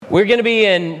We're going to be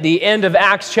in the end of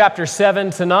Acts chapter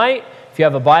 7 tonight. If you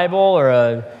have a Bible or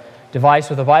a device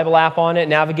with a Bible app on it,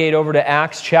 navigate over to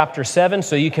Acts chapter 7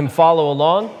 so you can follow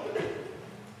along.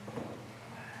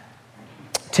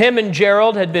 Tim and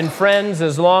Gerald had been friends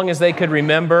as long as they could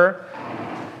remember.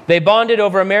 They bonded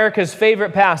over America's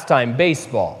favorite pastime,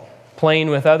 baseball, playing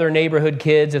with other neighborhood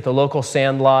kids at the local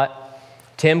sandlot.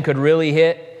 Tim could really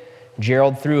hit.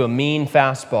 Gerald threw a mean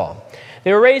fastball.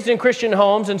 They were raised in Christian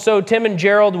homes, and so Tim and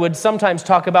Gerald would sometimes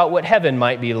talk about what heaven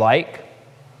might be like.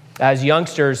 As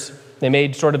youngsters, they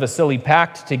made sort of a silly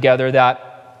pact together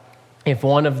that if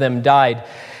one of them died,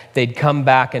 they'd come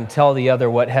back and tell the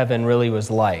other what heaven really was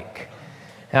like.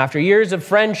 After years of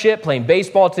friendship, playing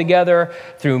baseball together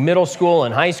through middle school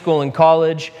and high school and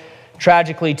college,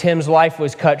 tragically, Tim's life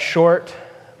was cut short.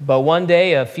 But one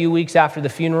day, a few weeks after the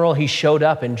funeral, he showed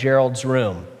up in Gerald's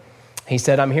room. He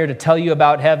said, "I'm here to tell you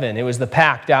about heaven. It was the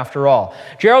pact after all."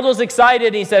 Gerald was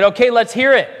excited. He said, "Okay, let's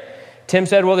hear it." Tim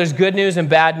said, "Well, there's good news and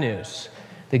bad news.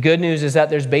 The good news is that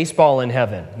there's baseball in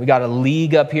heaven. We got a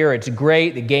league up here. It's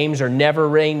great. The games are never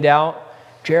rained out."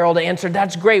 Gerald answered,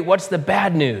 "That's great. What's the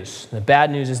bad news?" "The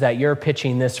bad news is that you're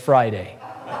pitching this Friday."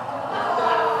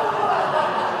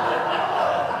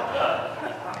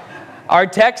 Our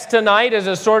text tonight is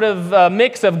a sort of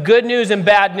mix of good news and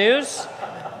bad news.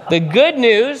 The good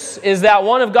news is that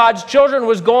one of God's children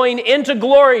was going into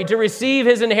glory to receive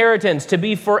his inheritance, to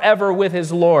be forever with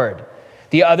his Lord.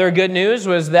 The other good news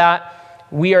was that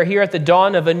we are here at the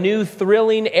dawn of a new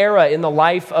thrilling era in the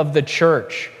life of the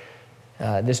church.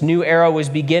 This new era was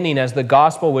beginning as the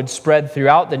gospel would spread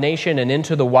throughout the nation and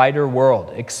into the wider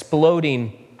world,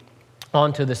 exploding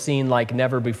onto the scene like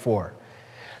never before.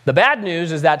 The bad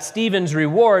news is that Stephen's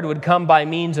reward would come by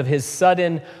means of his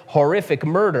sudden, horrific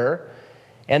murder.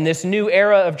 And this new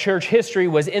era of church history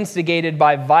was instigated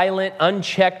by violent,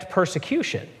 unchecked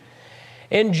persecution.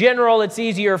 In general, it's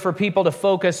easier for people to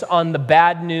focus on the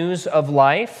bad news of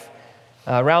life.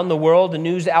 Around the world, the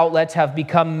news outlets have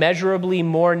become measurably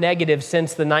more negative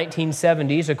since the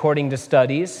 1970s, according to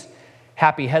studies.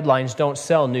 Happy headlines don't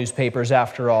sell newspapers,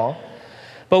 after all.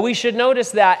 But we should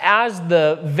notice that as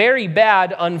the very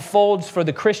bad unfolds for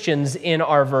the Christians in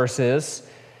our verses,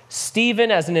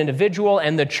 Stephen as an individual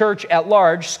and the church at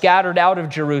large scattered out of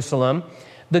Jerusalem,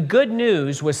 the good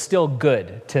news was still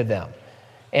good to them.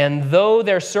 And though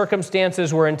their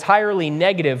circumstances were entirely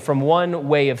negative from one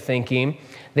way of thinking,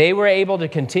 they were able to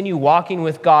continue walking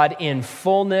with God in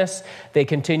fullness. They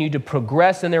continued to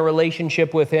progress in their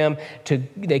relationship with him.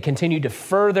 They continued to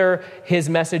further his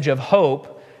message of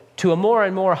hope to a more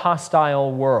and more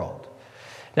hostile world.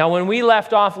 Now, when we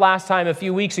left off last time a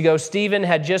few weeks ago, Stephen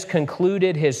had just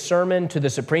concluded his sermon to the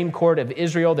Supreme Court of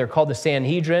Israel. They're called the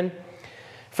Sanhedrin.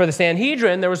 For the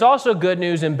Sanhedrin, there was also good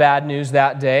news and bad news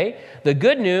that day. The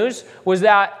good news was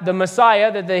that the Messiah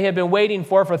that they had been waiting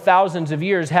for thousands of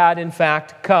years had in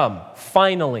fact come,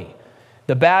 finally.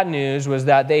 The bad news was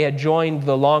that they had joined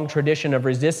the long tradition of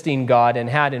resisting God and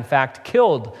had in fact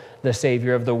killed the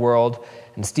Savior of the world,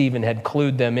 and Stephen had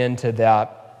clued them into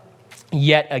that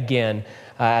yet again.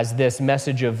 As this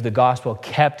message of the gospel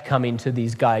kept coming to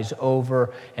these guys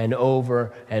over and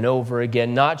over and over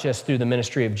again, not just through the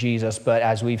ministry of Jesus, but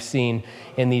as we've seen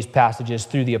in these passages,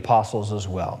 through the apostles as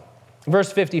well.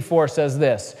 Verse 54 says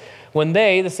this: "When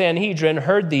they, the Sanhedrin,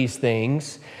 heard these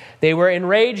things, they were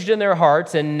enraged in their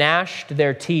hearts and gnashed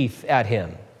their teeth at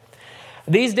him."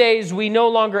 These days, we no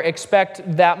longer expect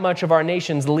that much of our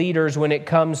nation's leaders when it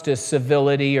comes to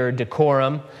civility or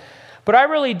decorum. But I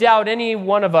really doubt any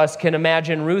one of us can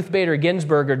imagine Ruth Bader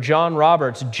Ginsburg or John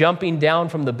Roberts jumping down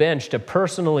from the bench to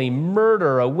personally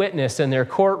murder a witness in their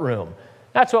courtroom.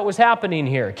 That's what was happening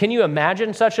here. Can you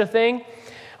imagine such a thing?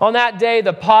 On that day,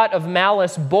 the pot of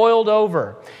malice boiled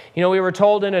over. You know, we were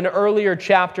told in an earlier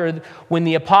chapter when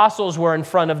the apostles were in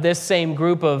front of this same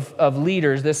group of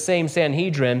leaders, this same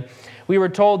Sanhedrin, we were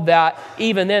told that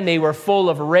even then they were full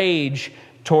of rage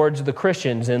towards the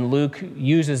Christians, and Luke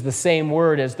uses the same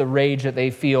word as the rage that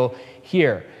they feel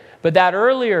here. But that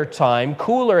earlier time,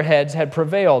 cooler heads had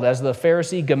prevailed as the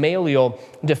Pharisee Gamaliel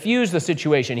diffused the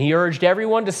situation. He urged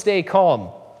everyone to stay calm,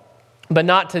 but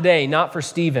not today, not for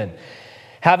Stephen.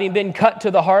 Having been cut to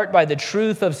the heart by the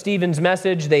truth of Stephen's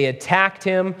message, they attacked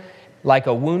him like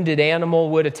a wounded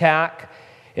animal would attack.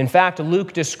 In fact,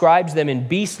 Luke describes them in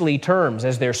beastly terms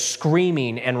as they're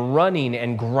screaming and running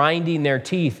and grinding their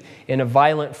teeth in a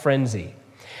violent frenzy.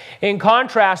 In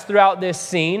contrast, throughout this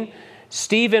scene,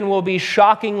 Stephen will be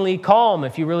shockingly calm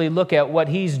if you really look at what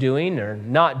he's doing or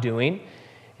not doing.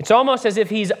 It's almost as if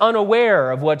he's unaware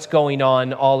of what's going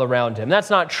on all around him. That's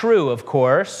not true, of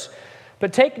course,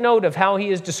 but take note of how he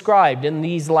is described in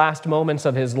these last moments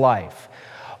of his life.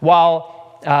 While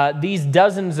these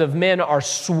dozens of men are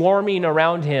swarming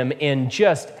around him in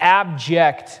just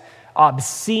abject,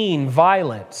 obscene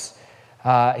violence,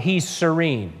 he's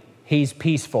serene, he's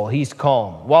peaceful, he's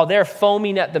calm. While they're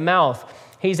foaming at the mouth,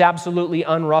 he's absolutely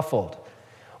unruffled.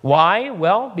 Why?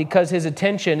 Well, because his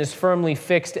attention is firmly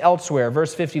fixed elsewhere.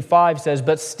 Verse 55 says,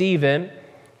 "But Stephen,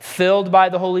 filled by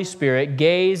the Holy Spirit,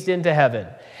 gazed into heaven.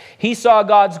 He saw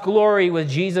God's glory with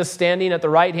Jesus standing at the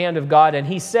right hand of God, and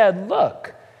he said,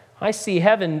 'Look, I see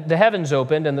the heavens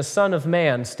opened and the Son of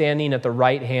Man standing at the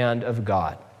right hand of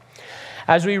God.'"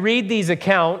 As we read these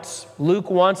accounts, Luke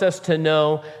wants us to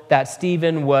know that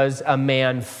Stephen was a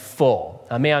man full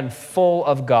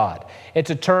of God. It's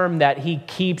a term that he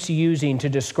keeps using to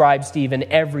describe Stephen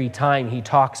every time he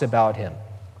talks about him.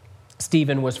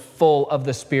 Stephen was full of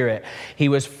the Spirit. He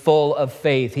was full of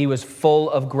faith. He was full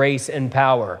of grace and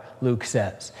power, Luke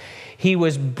says. He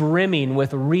was brimming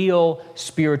with real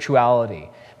spirituality.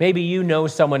 Maybe you know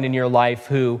someone in your life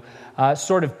who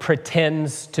sort of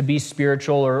pretends to be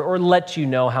spiritual or lets you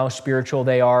know how spiritual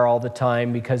they are all the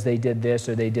time because they did this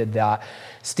or they did that.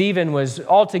 Stephen was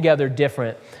altogether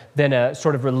different than a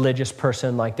sort of religious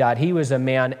person like that. He was a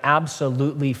man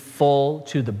absolutely full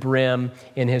to the brim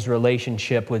in his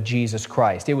relationship with Jesus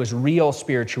Christ. It was real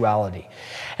spirituality.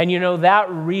 And you know,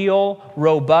 that real,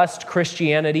 robust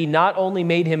Christianity not only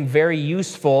made him very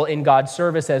useful in God's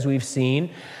service, as we've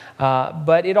seen,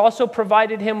 but it also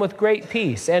provided him with great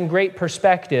peace and great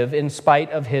perspective in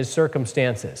spite of his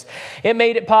circumstances. It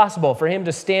made it possible for him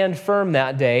to stand firm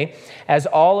that day as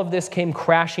all of this came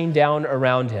crashing down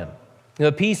around him.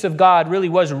 The peace of God really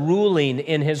was ruling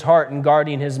in his heart and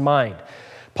guarding his mind.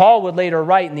 Paul would later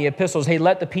write in the epistles, "Hey,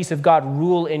 let the peace of God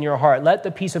rule in your heart. Let the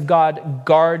peace of God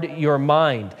guard your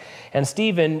mind." And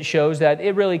Stephen shows that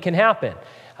it really can happen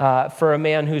for a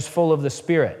man who's full of the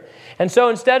Spirit. And so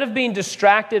instead of being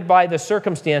distracted by the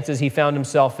circumstances he found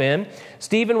himself in,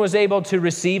 Stephen was able to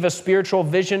receive a spiritual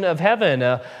vision of heaven,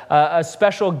 a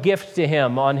special gift to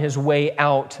him on his way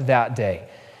out that day.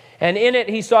 And in it,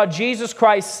 he saw Jesus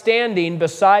Christ standing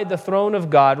beside the throne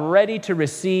of God, ready to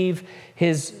receive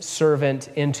his servant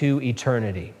into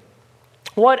eternity.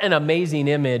 What an amazing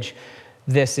image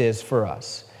this is for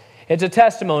us. It's a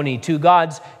testimony to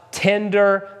God's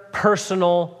tender,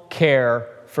 personal care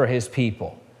for his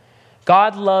people.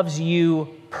 God loves you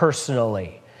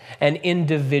personally and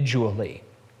individually.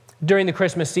 During the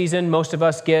Christmas season, most of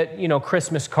us get,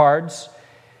 Christmas cards.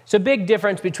 It's a big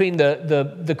difference between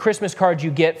the Christmas cards you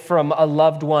get from a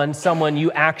loved one, someone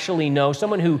you actually know,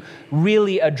 someone who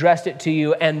really addressed it to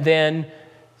you, and then,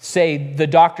 say, the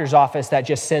doctor's office that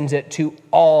just sends it to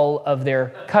all of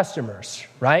their customers,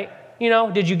 right?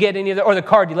 Did you get any of that? Or the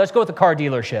car dealer. Let's go with the car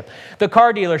dealership. The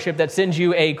car dealership that sends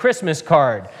you a Christmas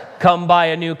card. Come buy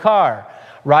a new car,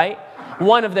 right?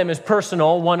 One of them is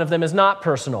personal. One of them is not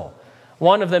personal.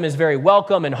 One of them is very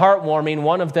welcome and heartwarming.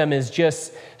 One of them is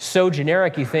just so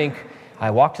generic you think,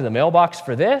 I walked to the mailbox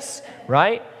for this,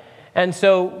 right? And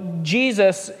so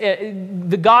Jesus,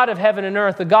 the God of heaven and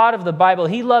earth, the God of the Bible,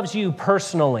 he loves you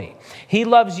personally. He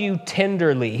loves you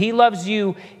tenderly. He loves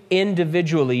you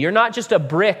individually. You're not just a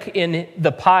brick in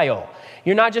the pile.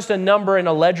 You're not just a number in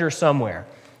a ledger somewhere.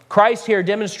 Christ here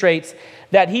demonstrates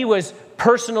that he was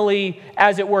personally,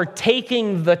 as it were,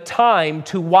 taking the time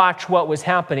to watch what was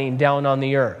happening down on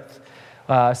the earth.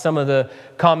 Some of the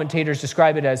commentators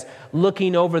describe it as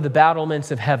looking over the battlements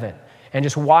of heaven and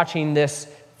just watching this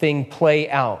thing play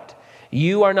out.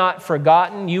 You are not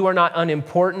forgotten. You are not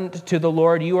unimportant to the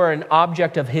Lord. You are an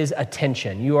object of his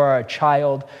attention. You are a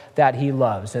child that he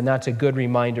loves. And that's a good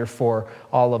reminder for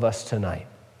all of us tonight.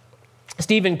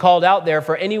 Stephen called out there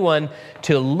for anyone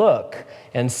to look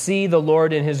and see the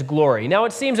Lord in his glory. Now,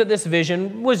 it seems that this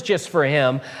vision was just for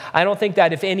him. I don't think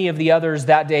that if any of the others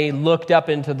that day looked up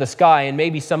into the sky, and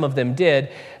maybe some of them did,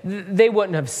 they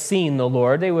wouldn't have seen the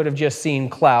Lord. They would have just seen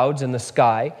clouds in the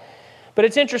sky. But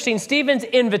it's interesting, Stephen's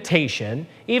invitation,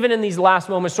 even in these last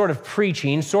moments, sort of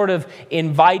preaching, sort of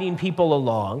inviting people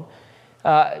along,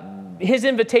 his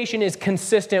invitation is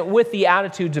consistent with the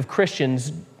attitudes of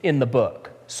Christians in the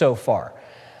book so far.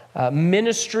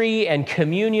 Ministry and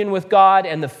communion with God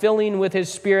and the filling with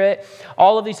his Spirit,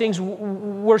 all of these things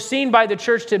were seen by the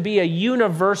church to be a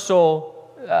universal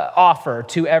offer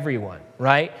to everyone,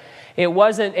 right? It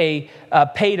wasn't a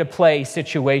pay-to-play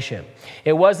situation.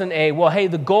 It wasn't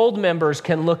the gold members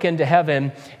can look into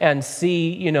heaven and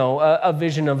see, a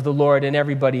vision of the Lord, and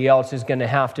everybody else is going to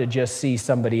have to just see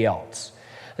somebody else.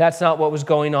 That's not what was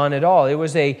going on at all. It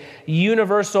was a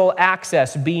universal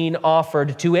access being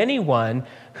offered to anyone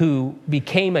who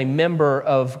became a member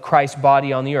of Christ's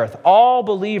body on the earth. All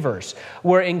believers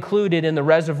were included in the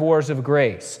reservoirs of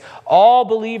grace. All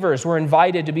believers were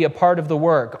invited to be a part of the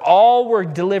work. All were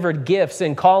delivered gifts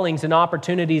and callings and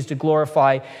opportunities to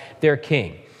glorify their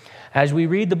King. As we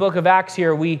read the book of Acts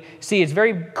here, we see it's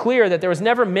very clear that there was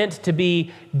never meant to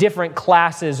be different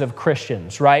classes of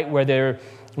Christians, right? Where there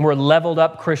were leveled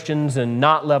up Christians and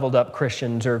not leveled up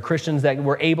Christians, or Christians that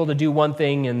were able to do one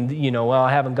thing and,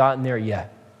 I haven't gotten there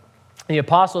yet. The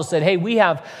apostles said, hey, we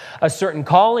have a certain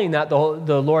calling that the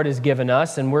Lord has given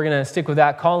us, and we're going to stick with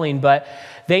that calling. But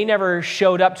they never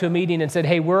showed up to a meeting and said,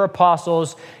 hey, we're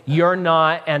apostles, you're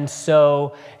not, and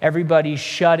so everybody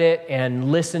shut it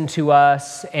and listen to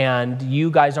us, and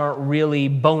you guys aren't really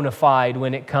bona fide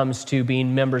when it comes to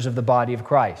being members of the body of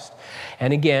Christ.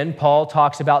 And again, Paul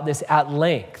talks about this at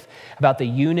length, about the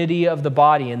unity of the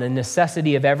body and the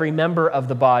necessity of every member of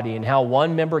the body, and how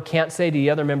one member can't say to the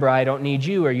other member, I don't need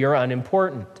you, or you're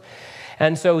unimportant.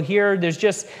 And so here there's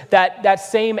just that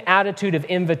same attitude of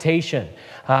invitation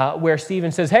where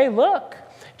Stephen says, hey, look,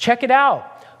 check it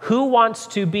out. Who wants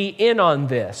to be in on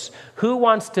this? Who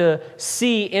wants to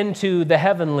see into the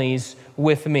heavenlies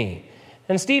with me?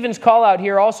 And Stephen's call out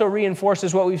here also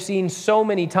reinforces what we've seen so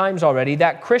many times already,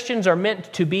 that Christians are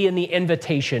meant to be in the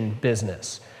invitation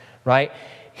business. Right?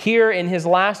 Here in his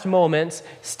last moments,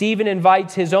 Stephen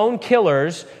invites his own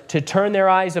killers to turn their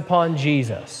eyes upon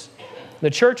Jesus. The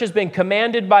church has been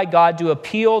commanded by God to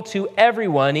appeal to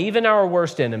everyone, even our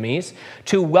worst enemies,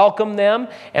 to welcome them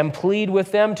and plead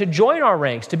with them to join our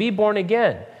ranks, to be born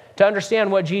again, to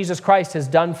understand what Jesus Christ has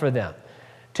done for them,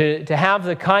 to have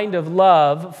the kind of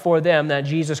love for them that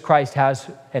Jesus Christ has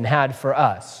and had for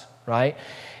us, right?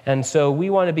 And so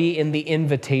we want to be in the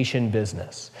invitation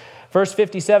business. Verse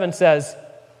 57 says,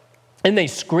 and they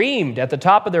screamed at the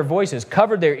top of their voices,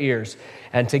 covered their ears,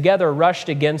 and together rushed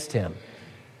against him.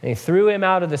 They threw him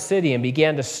out of the city and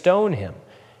began to stone him.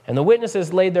 And the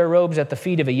witnesses laid their robes at the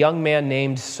feet of a young man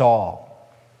named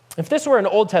Saul. If this were an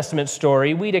Old Testament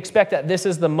story, we'd expect that this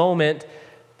is the moment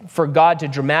for God to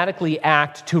dramatically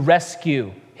act to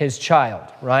rescue his child,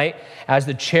 right? As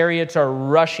the chariots are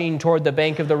rushing toward the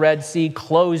bank of the Red Sea,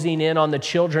 closing in on the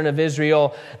children of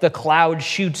Israel, the cloud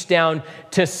shoots down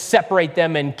to separate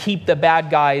them and keep the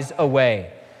bad guys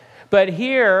away. But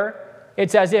here,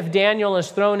 it's as if Daniel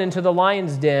is thrown into the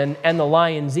lion's den and the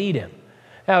lions eat him.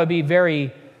 That would be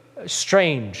very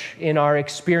strange in our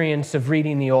experience of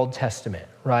reading the Old Testament,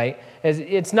 right?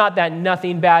 It's not that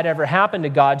nothing bad ever happened to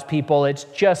God's people, it's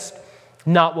just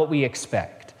not what we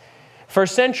expect. For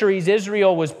centuries,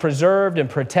 Israel was preserved and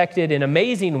protected in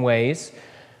amazing ways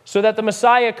so that the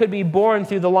Messiah could be born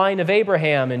through the line of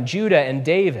Abraham and Judah and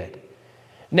David.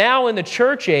 Now in the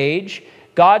church age,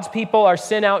 God's people are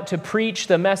sent out to preach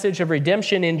the message of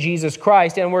redemption in Jesus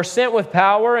Christ, and we're sent with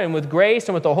power and with grace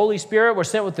and with the Holy Spirit. We're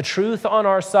sent with the truth on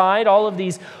our side, all of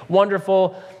these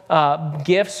wonderful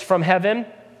gifts from heaven.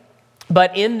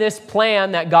 But in this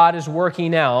plan that God is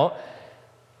working out,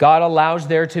 God allows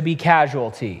there to be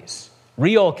casualties.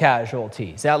 Real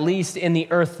casualties, at least in the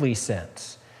earthly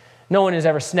sense. No one is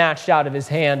ever snatched out of his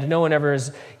hand. No one ever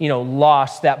is,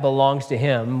 lost that belongs to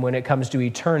him when it comes to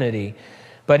eternity.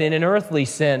 But in an earthly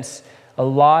sense, a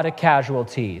lot of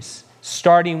casualties,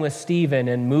 starting with Stephen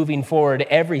and moving forward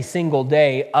every single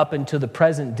day up into the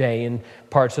present day in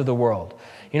parts of the world.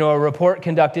 A report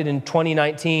conducted in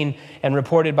 2019 and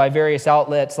reported by various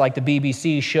outlets like the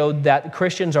BBC showed that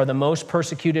Christians are the most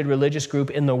persecuted religious group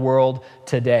in the world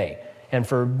today, and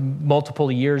for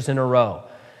multiple years in a row.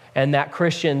 And that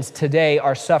Christians today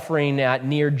are suffering at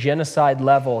near genocide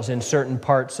levels in certain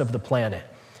parts of the planet.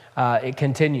 It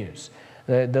continues.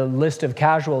 The list of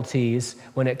casualties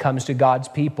when it comes to God's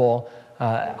people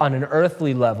on an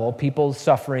earthly level, people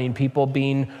suffering, people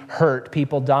being hurt,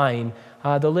 people dying,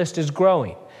 the list is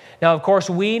growing. Now, of course,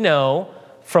 we know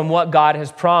from what God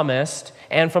has promised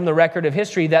and from the record of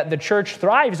history that the church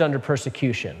thrives under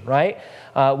persecution, right?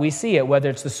 We see it, whether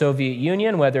it's the Soviet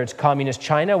Union, whether it's communist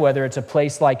China, whether it's a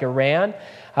place like Iran.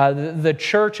 The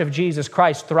church of Jesus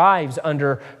Christ thrives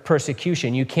under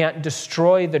persecution. You can't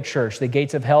destroy the church. The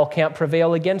gates of hell can't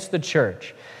prevail against the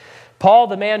church. Paul,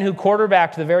 the man who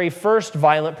quarterbacked the very first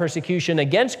violent persecution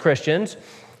against Christians,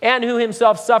 and who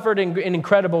himself suffered in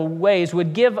incredible ways,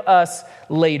 would give us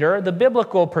later the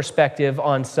biblical perspective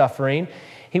on suffering.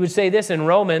 He would say this in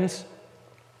Romans.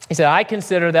 He said, I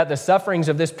consider that the sufferings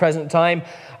of this present time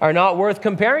are not worth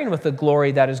comparing with the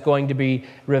glory that is going to be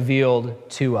revealed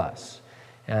to us.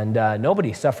 And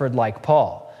nobody suffered like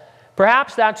Paul.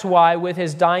 Perhaps that's why with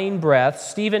his dying breath,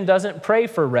 Stephen doesn't pray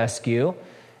for rescue.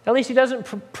 At least he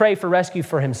doesn't pray for rescue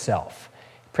for himself.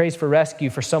 Prays for rescue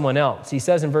for someone else. He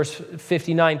says in verse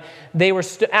 59,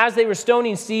 as they were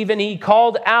stoning Stephen, he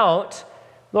called out,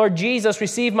 Lord Jesus,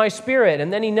 receive my spirit.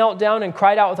 And then he knelt down and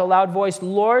cried out with a loud voice,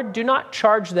 Lord, do not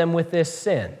charge them with this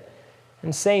sin.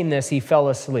 And saying this, he fell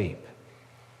asleep.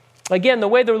 Again, the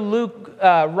way that Luke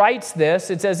writes this,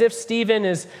 it's as if Stephen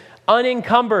is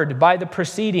unencumbered by the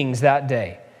proceedings that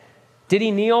day. Did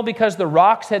he kneel because the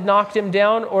rocks had knocked him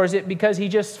down, or is it because he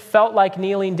just felt like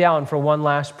kneeling down for one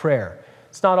last prayer?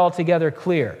 It's not altogether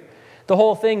clear. The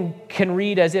whole thing can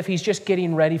read as if he's just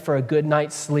getting ready for a good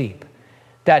night's sleep,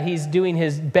 that he's doing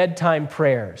his bedtime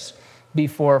prayers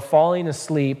before falling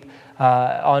asleep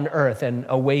on earth and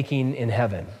awaking in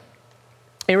heaven.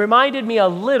 It reminded me a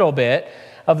little bit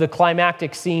of the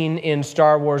climactic scene in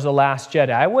Star Wars The Last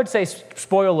Jedi. I would say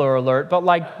spoiler alert, but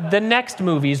like the next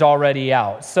movie's already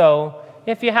out. So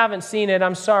if you haven't seen it,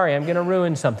 I'm sorry, I'm going to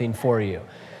ruin something for you.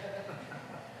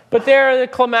 But there, the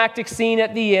climactic scene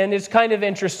at the end is kind of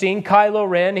interesting. Kylo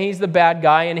Ren, he's the bad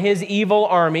guy, and his evil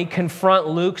army confront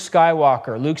Luke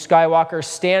Skywalker. Luke Skywalker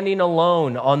standing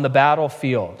alone on the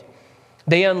battlefield.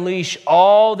 They unleash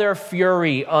all their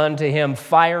fury onto him,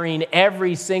 firing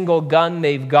every single gun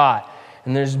they've got.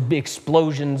 And there's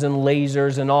explosions and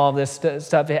lasers and all this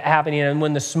stuff happening. And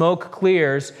when the smoke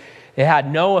clears, it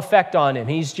had no effect on him.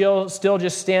 He's still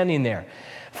just standing there.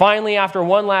 Finally, after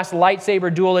one last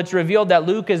lightsaber duel, it's revealed that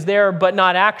Luke is there, but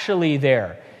not actually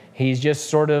there. He's just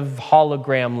sort of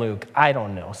hologram Luke. I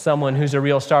don't know. Someone who's a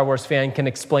real Star Wars fan can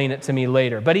explain it to me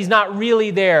later. But he's not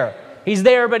really there. He's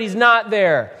there, but he's not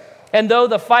there. And though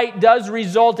the fight does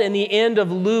result in the end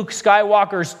of Luke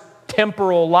Skywalker's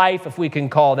temporal life, if we can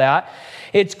call that,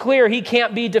 it's clear he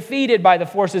can't be defeated by the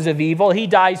forces of evil. He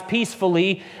dies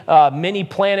peacefully many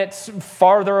planets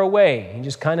farther away. He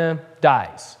just kind of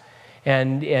dies.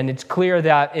 And it's clear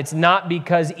that it's not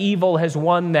because evil has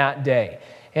won that day.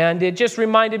 And it just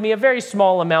reminded me a very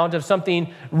small amount of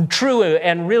something true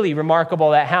and really remarkable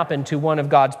that happened to one of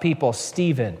God's people,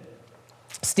 Stephen.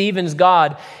 Stephen's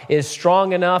God is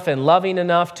strong enough and loving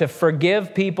enough to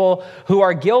forgive people who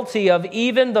are guilty of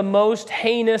even the most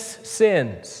heinous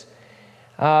sins.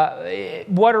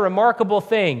 What a remarkable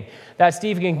thing that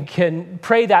Stephen can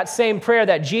pray that same prayer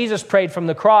that Jesus prayed from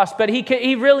the cross, but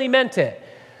he really meant it.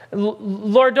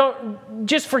 Lord, don't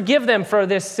just forgive them for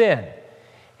this sin.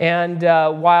 And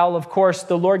while, of course,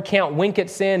 the Lord can't wink at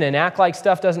sin and act like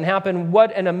stuff doesn't happen,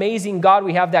 what an amazing God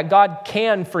we have that God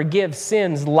can forgive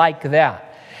sins like that.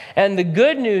 And the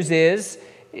good news is,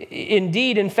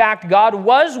 indeed, in fact, God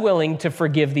was willing to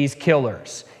forgive these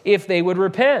killers if they would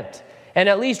repent. And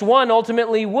at least one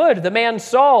ultimately would. The man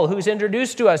Saul, who's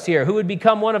introduced to us here, who would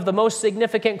become one of the most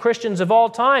significant Christians of all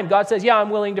time. God says, yeah, I'm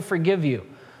willing to forgive you.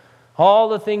 All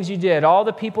the things you did, all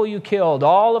the people you killed,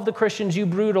 all of the Christians you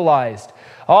brutalized,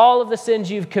 all of the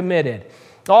sins you've committed,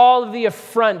 all of the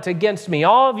affront against me,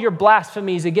 all of your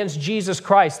blasphemies against Jesus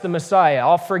Christ, the Messiah,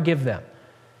 I'll forgive them.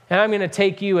 And I'm going to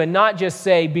take you and not just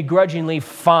say begrudgingly,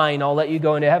 fine, I'll let you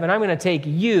go into heaven. I'm going to take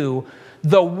you,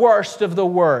 the worst of the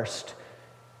worst,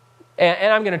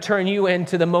 and I'm going to turn you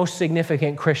into the most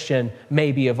significant Christian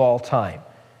maybe of all time.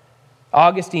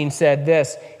 Augustine said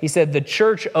this. He said, the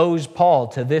church owes Paul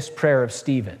to this prayer of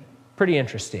Stephen. Pretty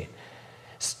interesting.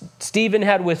 Stephen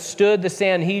had withstood the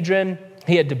Sanhedrin.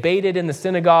 He had debated in the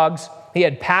synagogues. He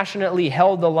had passionately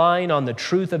held the line on the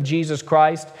truth of Jesus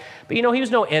Christ. But he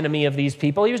was no enemy of these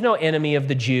people. He was no enemy of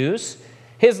the Jews.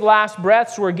 His last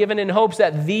breaths were given in hopes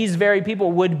that these very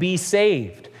people would be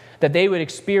saved, that they would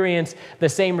experience the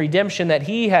same redemption that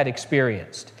he had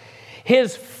experienced.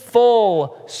 His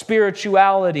full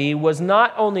spirituality was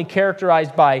not only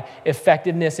characterized by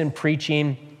effectiveness in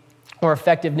preaching or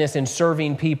effectiveness in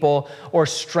serving people or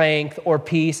strength or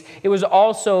peace. It was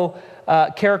also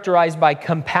characterized by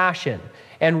compassion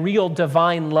and real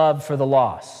divine love for the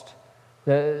lost.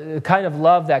 The kind of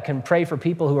love that can pray for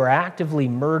people who are actively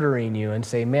murdering you and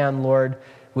say, man, Lord,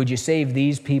 would you save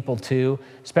these people too?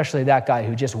 Especially that guy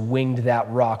who just winged that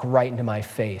rock right into my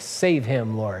face. Save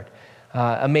him, Lord.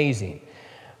 Amazing.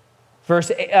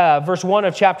 Verse 1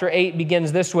 of chapter 8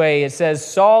 begins this way. It says,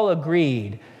 Saul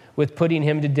agreed with putting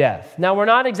him to death. Now, we're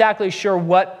not exactly sure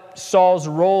what Saul's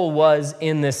role was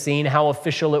in this scene, how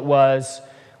official it was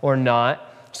or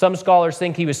not. Some scholars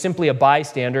think he was simply a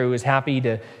bystander who was happy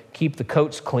to keep the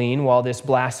coats clean while this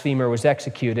blasphemer was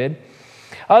executed.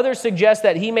 Others suggest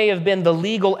that he may have been the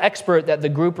legal expert that the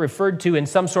group referred to in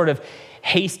some sort of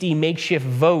hasty makeshift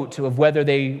vote of whether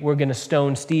they were going to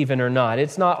stone Stephen or not.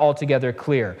 It's not altogether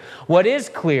clear. What is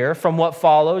clear from what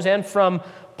follows and from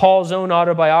Paul's own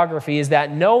autobiography is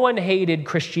that no one hated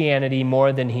Christianity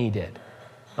more than he did.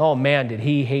 Oh man, did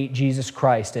he hate Jesus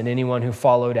Christ and anyone who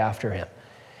followed after him.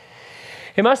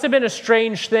 It must have been a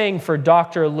strange thing for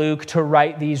Dr. Luke to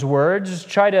write these words.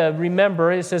 Try to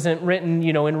remember, this isn't written,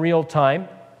 in real time.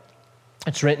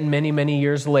 It's written many, many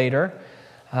years later.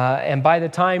 And by the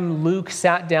time Luke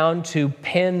sat down to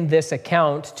pen this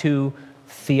account to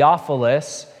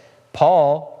Theophilus,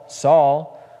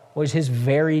 Saul, was his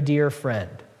very dear friend.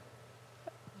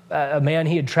 A man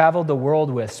he had traveled the world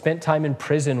with, spent time in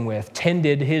prison with,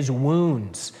 tended his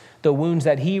wounds, the wounds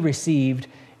that he received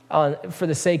for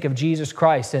the sake of Jesus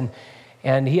Christ.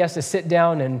 And he has to sit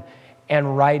down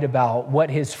and write about what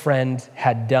his friend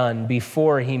had done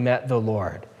before he met the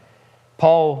Lord.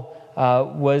 Paul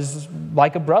was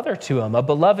like a brother to him, a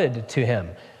beloved to him.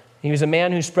 He was a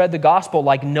man who spread the gospel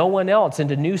like no one else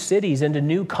into new cities, into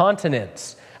new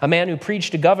continents. A man who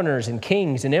preached to governors and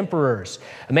kings and emperors.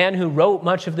 A man who wrote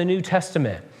much of the New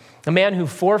Testament. A man who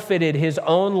forfeited his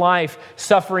own life,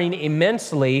 suffering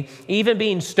immensely, even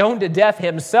being stoned to death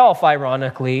himself,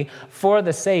 ironically, for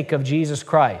the sake of Jesus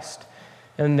Christ.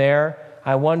 And there,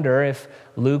 I wonder if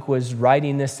Luke was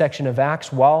writing this section of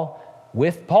Acts while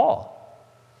with Paul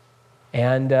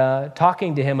and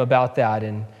talking to him about that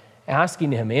and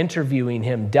asking him, interviewing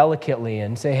him delicately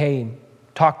and say, hey,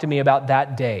 talk to me about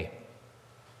that day.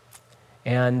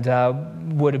 And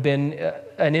would have been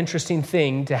an interesting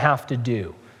thing to have to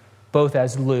do, both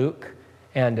as Luke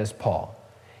and as Paul.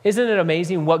 Isn't it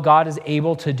amazing what God is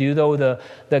able to do, though,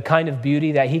 the kind of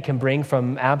beauty that he can bring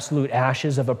from absolute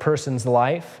ashes of a person's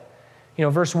life?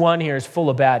 Verse 1 here is full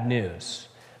of bad news.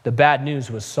 The bad news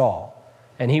was Saul,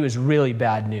 and he was really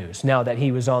bad news now that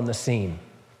he was on the scene.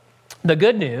 The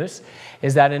good news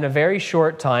is that in a very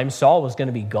short time, Saul was going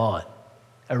to be gone,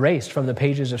 erased from the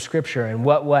pages of Scripture. And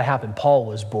what happened? Paul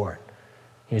was born.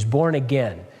 He was born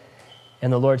again.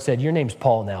 And the Lord said, your name's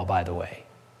Paul now, by the way.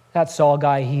 That Saul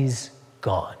guy, he's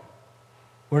gone.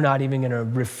 We're not even going to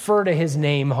refer to his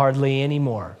name hardly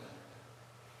anymore.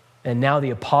 And now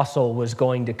the apostle was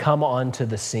going to come onto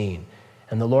the scene.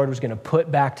 And the Lord was going to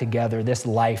put back together this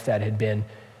life that had been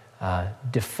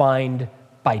defined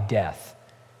by death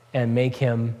and make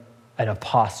him an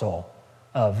apostle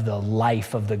of the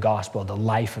life of the gospel, the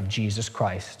life of Jesus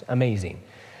Christ. Amazing.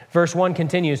 Verse 1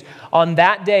 continues, on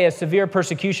that day a severe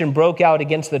persecution broke out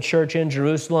against the church in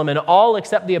Jerusalem, and all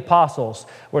except the apostles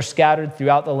were scattered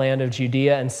throughout the land of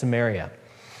Judea and Samaria.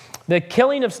 The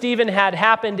killing of Stephen had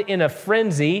happened in a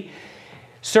frenzy.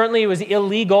 Certainly it was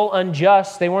illegal,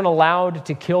 unjust. They weren't allowed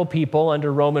to kill people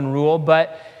under Roman rule,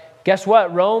 but guess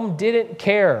what? Rome didn't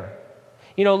care.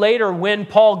 Later when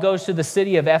Paul goes to the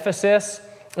city of Ephesus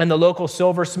and the local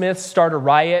silversmiths start a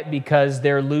riot because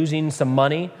they're losing some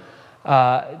money,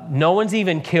 no one's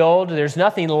even killed. There's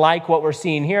nothing like what we're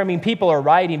seeing here. People are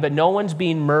rioting, but no one's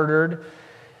being murdered.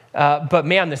 But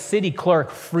man, the city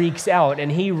clerk freaks out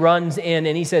and he runs in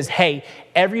and he says, hey,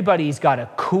 everybody's got to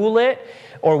cool it,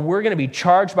 or we're going to be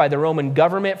charged by the Roman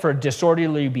government for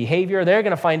disorderly behavior. They're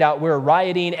going to find out we're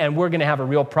rioting and we're going to have a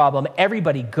real problem.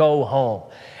 Everybody go home.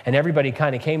 And everybody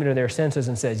kind of came into their senses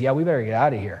and says, yeah, we better get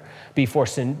out of here before,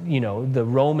 the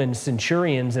Roman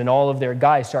centurions and all of their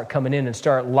guys start coming in and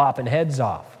start lopping heads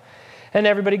off. And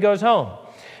everybody goes home.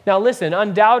 Now listen,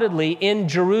 undoubtedly in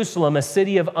Jerusalem, a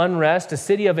city of unrest, a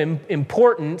city of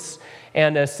importance,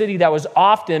 and a city that was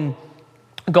often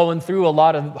going through a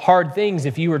lot of hard things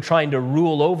if you were trying to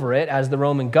rule over it as the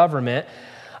Roman government,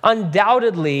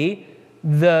 undoubtedly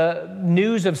the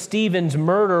news of Stephen's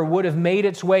murder would have made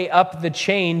its way up the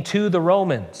chain to the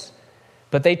Romans.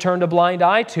 But they turned a blind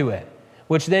eye to it,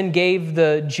 which then gave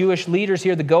the Jewish leaders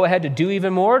here the go-ahead to do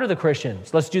even more to the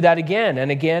Christians. Let's do that again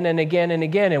and again and again and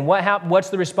again. And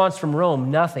what's the response from Rome?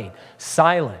 Nothing.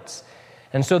 Silence.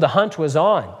 And so the hunt was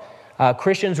on.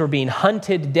 Christians were being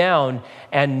hunted down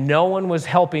and no one was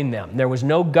helping them. There was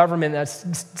no government that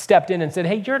stepped in and said,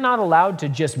 hey, you're not allowed to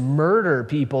just murder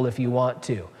people if you want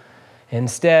to.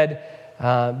 Instead,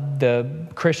 the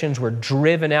Christians were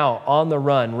driven out on the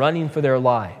run, running for their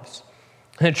lives.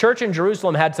 The church in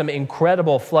Jerusalem had some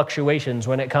incredible fluctuations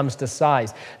when it comes to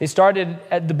size. They started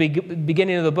at the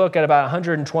beginning of the book at about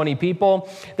 120 people.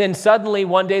 Then suddenly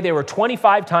one day they were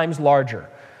 25 times larger.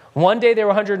 One day they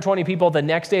were 120 people. The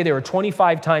next day they were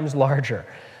 25 times larger.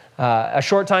 A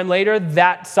short time later,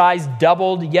 that size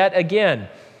doubled yet again.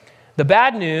 The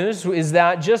bad news is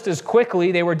that just as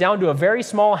quickly, they were down to a very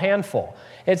small handful.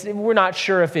 We're not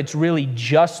sure if it's really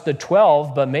just the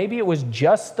 12, but maybe it was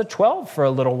just the 12 for a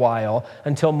little while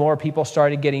until more people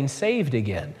started getting saved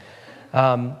again.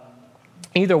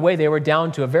 Either way, they were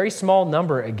down to a very small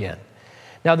number again.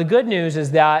 Now, the good news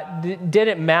is that it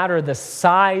didn't matter the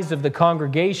size of the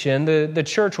congregation. The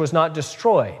church was not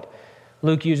destroyed.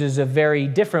 Luke uses a very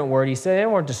different word. He said they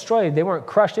weren't destroyed, they weren't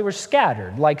crushed, they were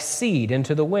scattered like seed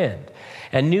into the wind.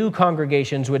 And new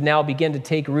congregations would now begin to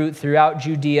take root throughout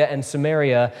Judea and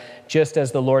Samaria, just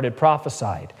as the Lord had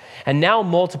prophesied. And now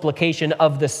multiplication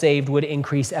of the saved would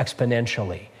increase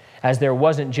exponentially, as there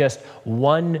wasn't just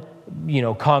one,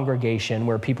 congregation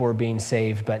where people were being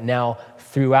saved, but now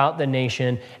throughout the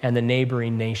nation and the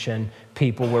neighboring nation,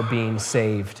 people were being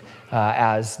saved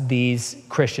as these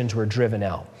Christians were driven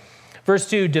out. Verse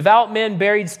 2, devout men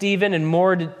buried Stephen and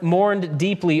mourned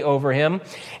deeply over him.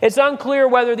 It's unclear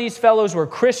whether these fellows were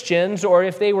Christians or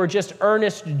if they were just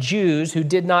earnest Jews who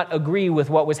did not agree with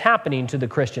what was happening to the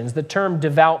Christians. The term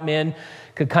devout men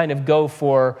could kind of go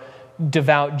for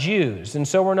devout Jews, and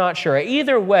so we're not sure.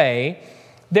 Either way,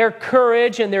 their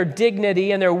courage and their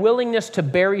dignity and their willingness to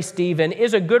bury Stephen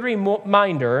is a good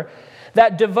reminder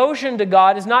that devotion to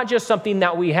God is not just something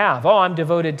that we have. Oh, I'm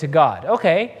devoted to God.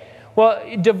 Okay.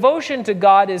 Well, devotion to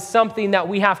God is something that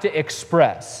we have to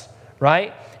express,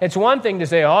 right? It's one thing to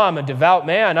say, oh, I'm a devout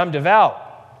man, I'm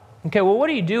devout. Okay, well, what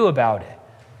do you do about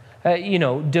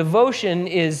it? Devotion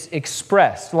is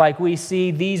expressed like we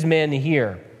see these men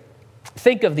here.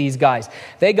 Think of these guys.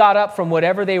 They got up from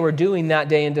whatever they were doing that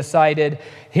day and decided,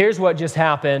 here's what just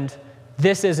happened.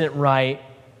 This isn't right.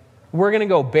 We're going to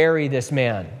go bury this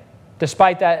man.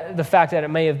 Despite the fact that it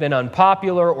may have been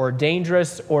unpopular or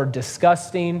dangerous or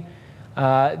disgusting,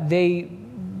 they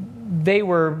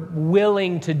were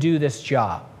willing to do this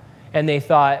job. And they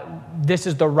thought, this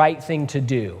is the right thing to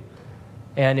do.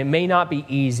 And it may not be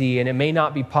easy and it may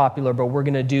not be popular, but we're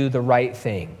going to do the right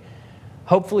thing.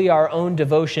 Hopefully our own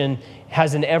devotion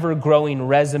has an ever-growing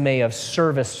resume of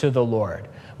service to the Lord,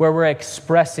 where we're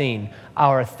expressing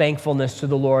our thankfulness to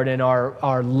the Lord and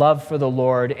our love for the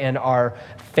Lord and our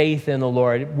faith in the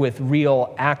Lord with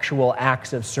real, actual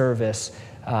acts of service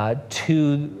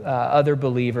to other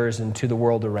believers and to the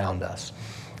world around us.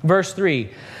 Verse 3,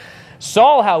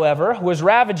 Saul, however, was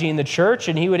ravaging the church,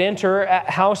 and he would enter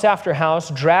house after house,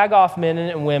 drag off men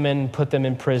and women, and put them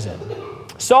in prison.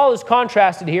 Saul is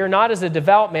contrasted here not as a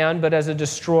devout man, but as a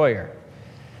destroyer.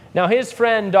 Now, his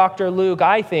friend, Dr. Luke,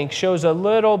 I think, shows a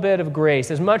little bit of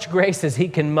grace, as much grace as he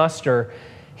can muster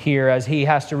here as he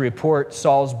has to report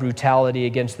Saul's brutality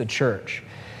against the church.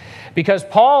 Because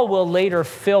Paul will later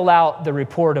fill out the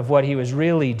report of what he was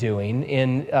really doing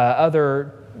in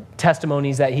other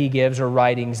testimonies that he gives or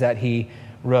writings that he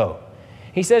wrote.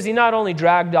 He says he not only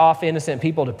dragged off innocent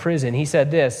people to prison, he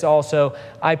said this also,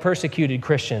 I persecuted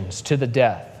Christians to the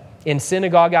death. In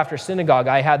synagogue after synagogue,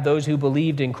 I had those who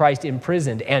believed in Christ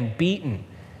imprisoned and beaten.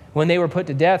 When they were put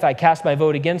to death, I cast my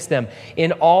vote against them.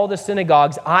 In all the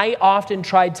synagogues, I often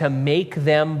tried to make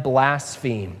them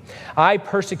blaspheme. I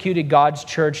persecuted God's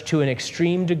church to an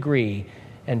extreme degree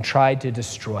and tried to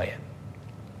destroy it.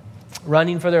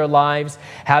 Running for their lives,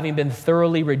 having been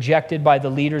thoroughly rejected by the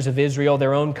leaders of Israel,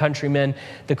 their own countrymen,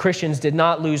 the Christians did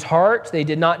not lose heart. They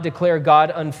did not declare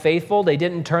God unfaithful. They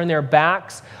didn't turn their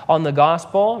backs on the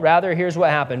gospel. Rather, here's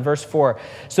what happened. Verse 4,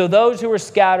 so those who were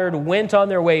scattered went on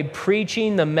their way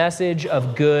preaching the message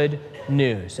of good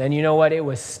news. And you know what? It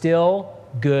was still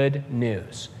good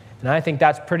news. And I think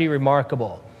that's pretty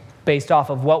remarkable based off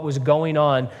of what was going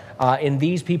on in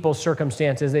these people's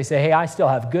circumstances. They say, hey, I still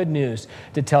have good news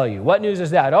to tell you. What news is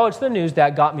that? Oh, it's the news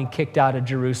that got me kicked out of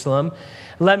Jerusalem.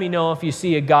 Let me know if you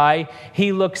see a guy.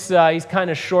 He looks, he's kind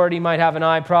of short. He might have an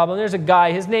eye problem. There's a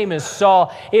guy, his name is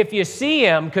Saul. If you see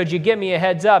him, could you give me a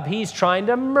heads up? He's trying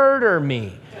to murder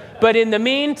me. But in the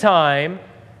meantime,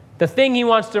 the thing he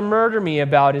wants to murder me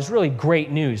about is really great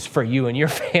news for you and your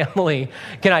family.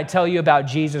 Can I tell you about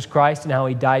Jesus Christ and how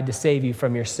he died to save you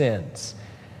from your sins?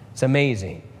 It's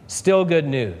amazing. Still good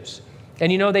news.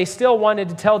 And they still wanted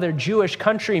to tell their Jewish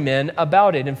countrymen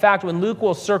about it. In fact, when Luke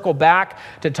will circle back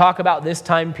to talk about this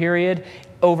time period,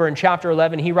 over in chapter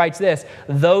 11, he writes this,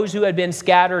 those who had been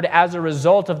scattered as a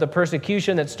result of the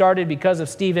persecution that started because of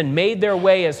Stephen made their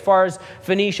way as far as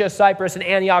Phoenicia, Cyprus, and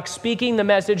Antioch, speaking the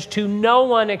message to no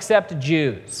one except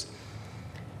Jews.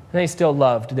 And they still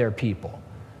loved their people,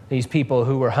 these people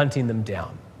who were hunting them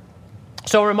down.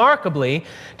 So remarkably,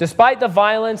 despite the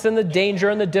violence and the danger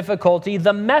and the difficulty,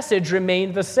 the message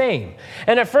remained the same.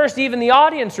 And at first, even the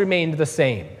audience remained the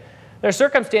same. Their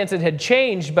circumstances had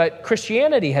changed, but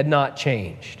Christianity had not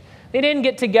changed. They didn't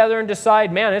get together and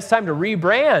decide, man, it's time to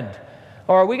rebrand.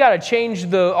 Or we got to change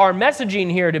our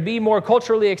messaging here to be more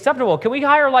culturally acceptable. Can we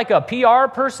hire like a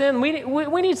PR person?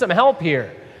 We need some help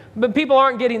here. But people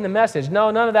aren't getting the message.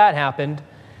 No, none of that happened.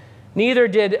 Neither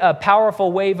did a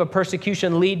powerful wave of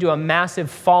persecution lead to a massive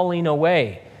falling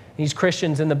away. These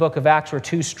Christians in the book of Acts were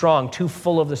too strong, too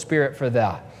full of the Spirit for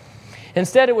that.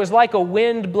 Instead, it was like a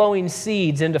wind blowing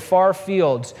seeds into far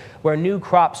fields where new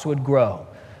crops would grow.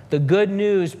 The good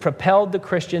news propelled the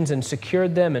Christians and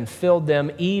secured them and filled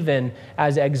them even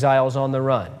as exiles on the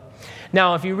run.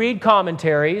 Now, if you read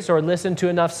commentaries or listen to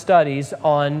enough studies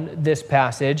on this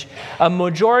passage, a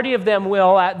majority of them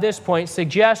will, at this point,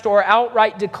 suggest or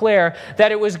outright declare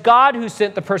that it was God who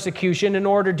sent the persecution in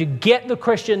order to get the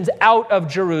Christians out of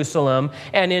Jerusalem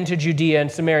and into Judea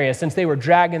and Samaria, since they were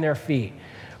dragging their feet.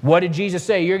 What did Jesus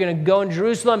say? You're going to go in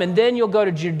Jerusalem, and then you'll go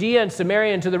to Judea and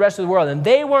Samaria and to the rest of the world. And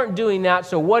they weren't doing that,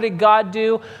 so what did God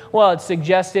do? Well, it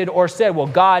suggested or said, well,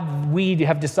 God, we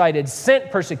have decided,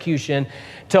 sent persecution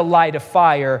to light a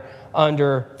fire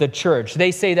under the church.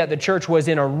 They say that the church was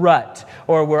in a rut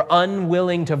or were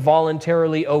unwilling to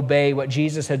voluntarily obey what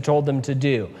Jesus had told them to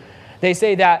do. They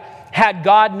say that had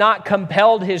God not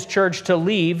compelled his church to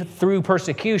leave through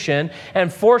persecution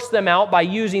and forced them out by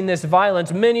using this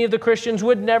violence, many of the Christians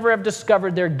would never have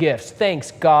discovered their gifts.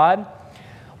 Thanks, God.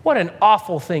 What an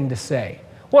awful thing to say.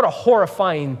 What a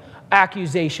horrifying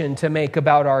accusation to make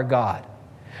about our God.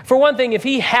 For one thing, if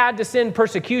he had to send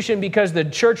persecution because the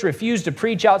church refused to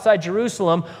preach outside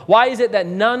Jerusalem, why is it that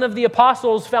none of the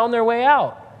apostles found their way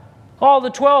out? All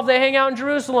the 12, they hang out in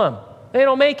Jerusalem. They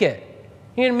don't make it.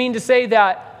 You didn't mean to say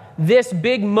that this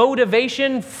big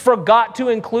motivation forgot to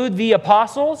include the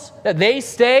apostles, that they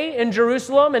stay in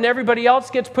Jerusalem and everybody else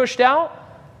gets pushed out?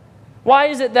 Why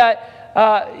is it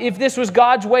that if this was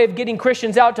God's way of getting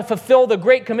Christians out to fulfill the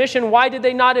Great Commission, why did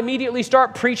they not immediately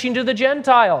start preaching to the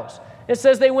Gentiles? It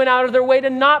says they went out of their way to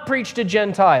not preach to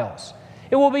Gentiles.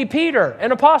 It will be Peter,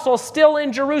 an apostle still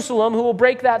in Jerusalem, who will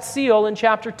break that seal in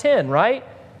chapter 10, right?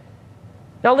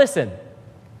 Now listen,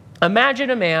 imagine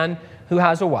a man who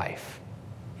has a wife.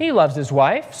 He loves his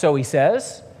wife, so he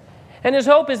says. And his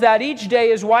hope is that each day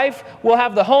his wife will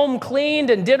have the home cleaned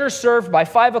and dinner served by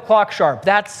 5 o'clock sharp.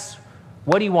 That's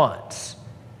what he wants.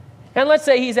 And let's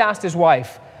say he's asked his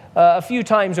wife a few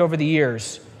times over the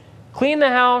years, clean the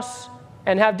house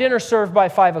and have dinner served by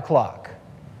 5 o'clock.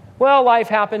 Well, life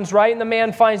happens, right? And the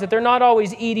man finds that they're not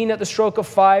always eating at the stroke of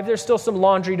 5. There's still some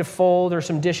laundry to fold or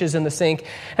some dishes in the sink.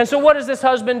 And so what does this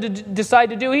husband decide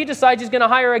to do? He decides he's going to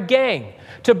hire a gang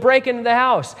to break into the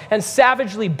house and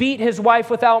savagely beat his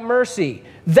wife without mercy.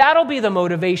 That'll be the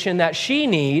motivation that she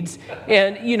needs,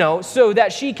 and so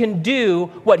that she can do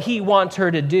what he wants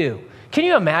her to do. Can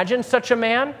you imagine such a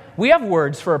man? We have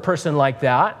words for a person like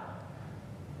that.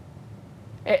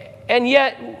 And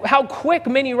yet, how quick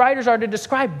many writers are to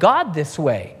describe God this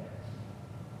way.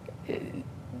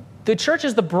 The church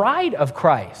is the bride of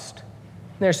Christ.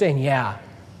 And they're saying, yeah,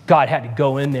 God had to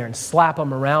go in there and slap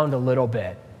them around a little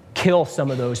bit, kill some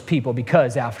of those people,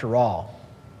 because after all,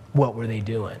 what were they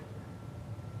doing?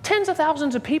 Tens of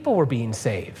thousands of people were being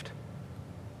saved.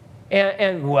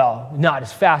 And well, not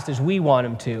as fast as we want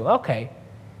them to. Okay.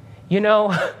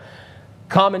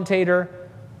 Commentator,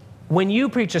 when you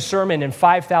preach a sermon and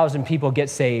 5,000 people get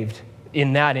saved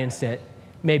in that instant,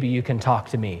 maybe you can talk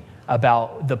to me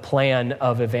about the plan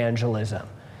of evangelism.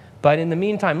 But in the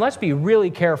meantime, let's be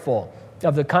really careful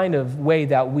of the kind of way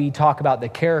that we talk about the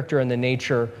character and the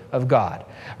nature of God.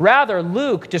 Rather,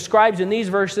 Luke describes in these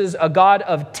verses a God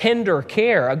of tender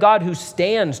care, a God who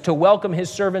stands to welcome his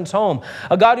servants home,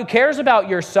 a God who cares about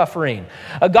your suffering,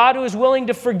 a God who is willing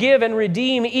to forgive and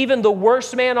redeem even the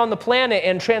worst man on the planet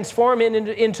and transform him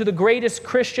into the greatest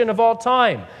Christian of all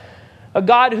time, a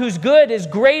God whose good is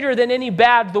greater than any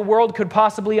bad the world could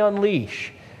possibly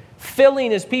unleash, filling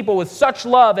his people with such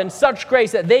love and such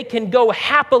grace that they can go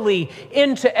happily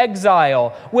into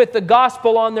exile with the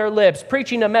gospel on their lips,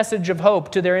 preaching a message of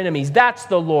hope to their enemies. That's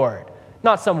the Lord,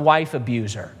 not some wife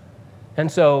abuser.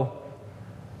 And so,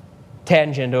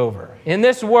 tangent over. In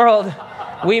this world,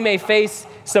 we may face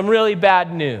some really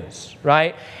bad news,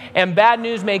 right? And bad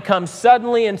news may come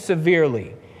suddenly and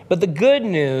severely. But the good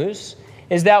news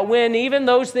is that when even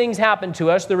those things happen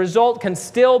to us, the result can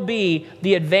still be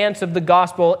the advance of the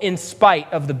gospel in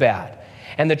spite of the bad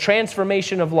and the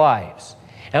transformation of lives.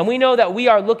 And we know that we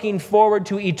are looking forward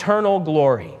to eternal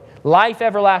glory, life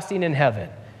everlasting in heaven,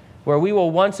 where we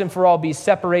will once and for all be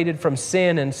separated from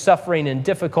sin and suffering and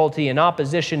difficulty and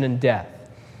opposition and death.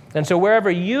 And so wherever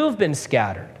you've been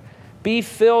scattered, be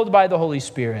filled by the Holy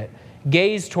Spirit,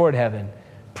 gaze toward heaven,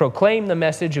 proclaim the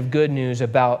message of good news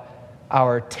about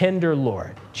our tender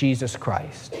Lord, Jesus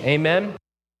Christ. Amen.